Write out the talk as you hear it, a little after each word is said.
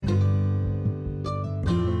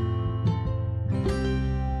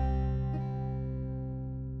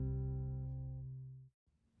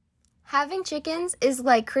Having chickens is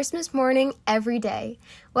like Christmas morning every day.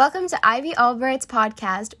 Welcome to Ivy Albright's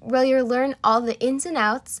podcast, where you'll learn all the ins and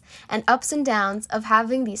outs and ups and downs of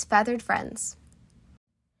having these feathered friends.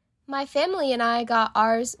 My family and I got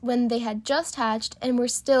ours when they had just hatched and were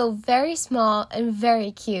still very small and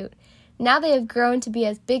very cute. Now they have grown to be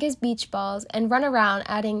as big as beach balls and run around,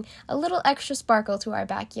 adding a little extra sparkle to our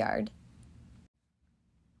backyard.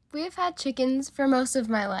 We have had chickens for most of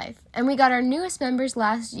my life, and we got our newest members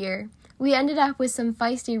last year. We ended up with some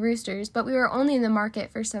feisty roosters, but we were only in the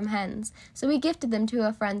market for some hens, so we gifted them to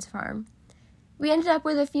a friend's farm. We ended up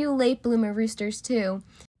with a few late bloomer roosters too,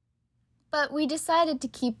 but we decided to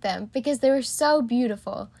keep them because they were so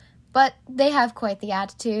beautiful, but they have quite the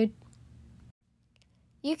attitude.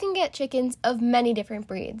 You can get chickens of many different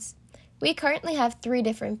breeds. We currently have 3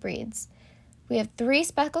 different breeds. We have 3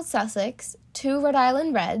 speckled Sussex, 2 Rhode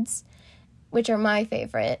Island Reds, which are my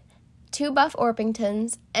favorite, 2 Buff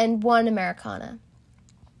Orpingtons, and 1 Americana.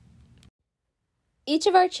 Each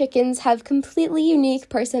of our chickens have completely unique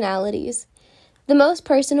personalities. The most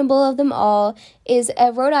personable of them all is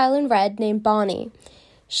a Rhode Island Red named Bonnie.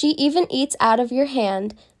 She even eats out of your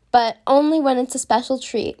hand, but only when it's a special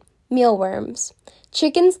treat, mealworms.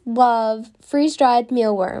 Chickens love freeze-dried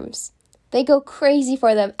mealworms. They go crazy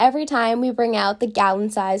for them every time we bring out the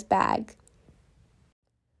gallon-sized bag.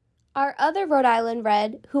 Our other Rhode Island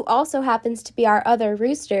Red, who also happens to be our other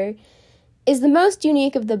rooster, is the most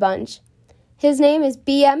unique of the bunch. His name is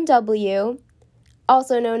BMW,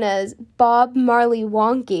 also known as Bob Marley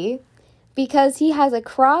Wonky, because he has a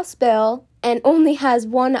cross bill and only has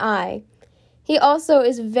 1 eye. He also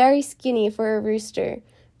is very skinny for a rooster,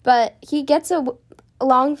 but he gets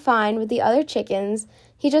along fine with the other chickens.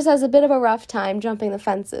 He just has a bit of a rough time jumping the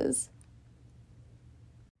fences.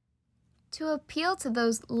 To appeal to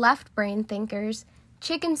those left-brain thinkers,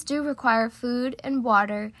 chickens do require food and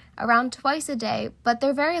water around twice a day, but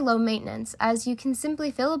they're very low maintenance, as you can simply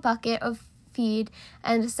fill a bucket of feed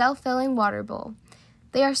and a self-filling water bowl.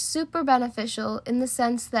 They are super beneficial in the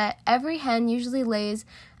sense that every hen usually lays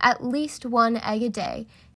at least 1 egg a day.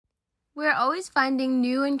 We're always finding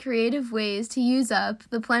new and creative ways to use up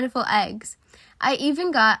the plentiful eggs. I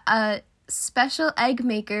even got a special egg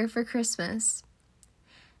maker for Christmas.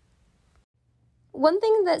 One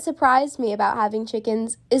thing that surprised me about having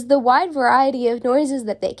chickens is the wide variety of noises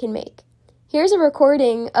that they can make. Here's a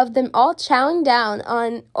recording of them all chowing down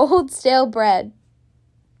on old stale bread.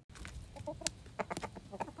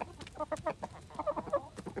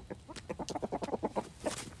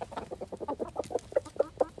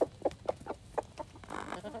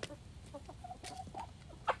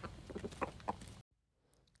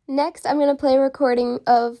 Next, I'm going to play a recording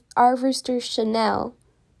of our rooster Chanel.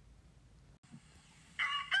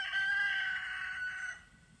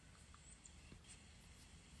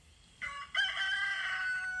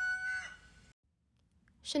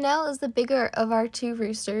 Chanel is the bigger of our 2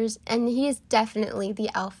 roosters, and he is definitely the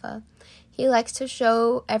alpha. He likes to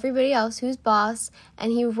show everybody else who's boss,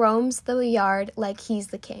 and he roams the yard like he's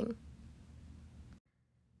the king.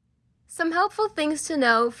 Some helpful things to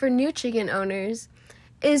know for new chicken owners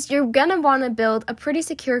is you're gonna want to build a pretty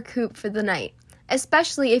secure coop for the night,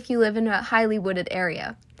 especially if you live in a highly wooded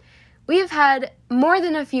area. We have had more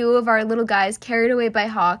than a few of our little guys carried away by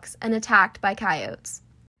hawks and attacked by coyotes.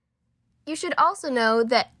 You should also know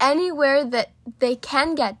that anywhere that they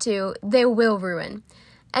can get to, they will ruin.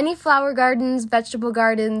 Any flower gardens, vegetable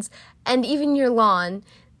gardens, and even your lawn,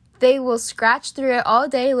 they will scratch through it all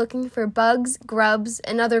day looking for bugs, grubs,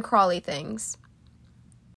 and other crawly things.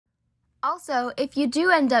 Also, if you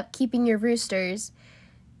do end up keeping your roosters,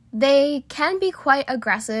 they can be quite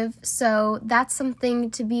aggressive, so that's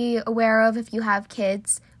something to be aware of if you have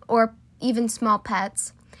kids or even small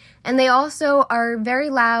pets. And they also are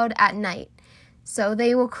very loud at night, so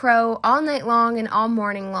they will crow all night long and all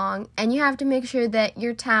morning long, and you have to make sure that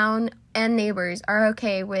your town and neighbors are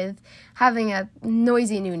okay with having a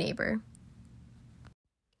noisy new neighbor.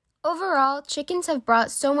 Overall, chickens have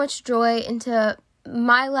brought so much joy into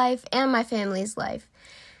my life and my family's life.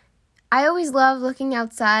 I always love looking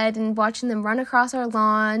outside and watching them run across our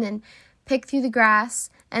lawn and pick through the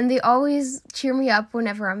grass, and they always cheer me up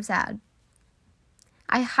whenever I'm sad.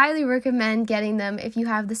 I highly recommend getting them if you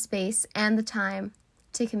have the space and the time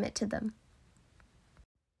to commit to them.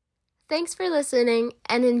 Thanks for listening,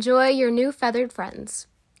 and enjoy your new feathered friends.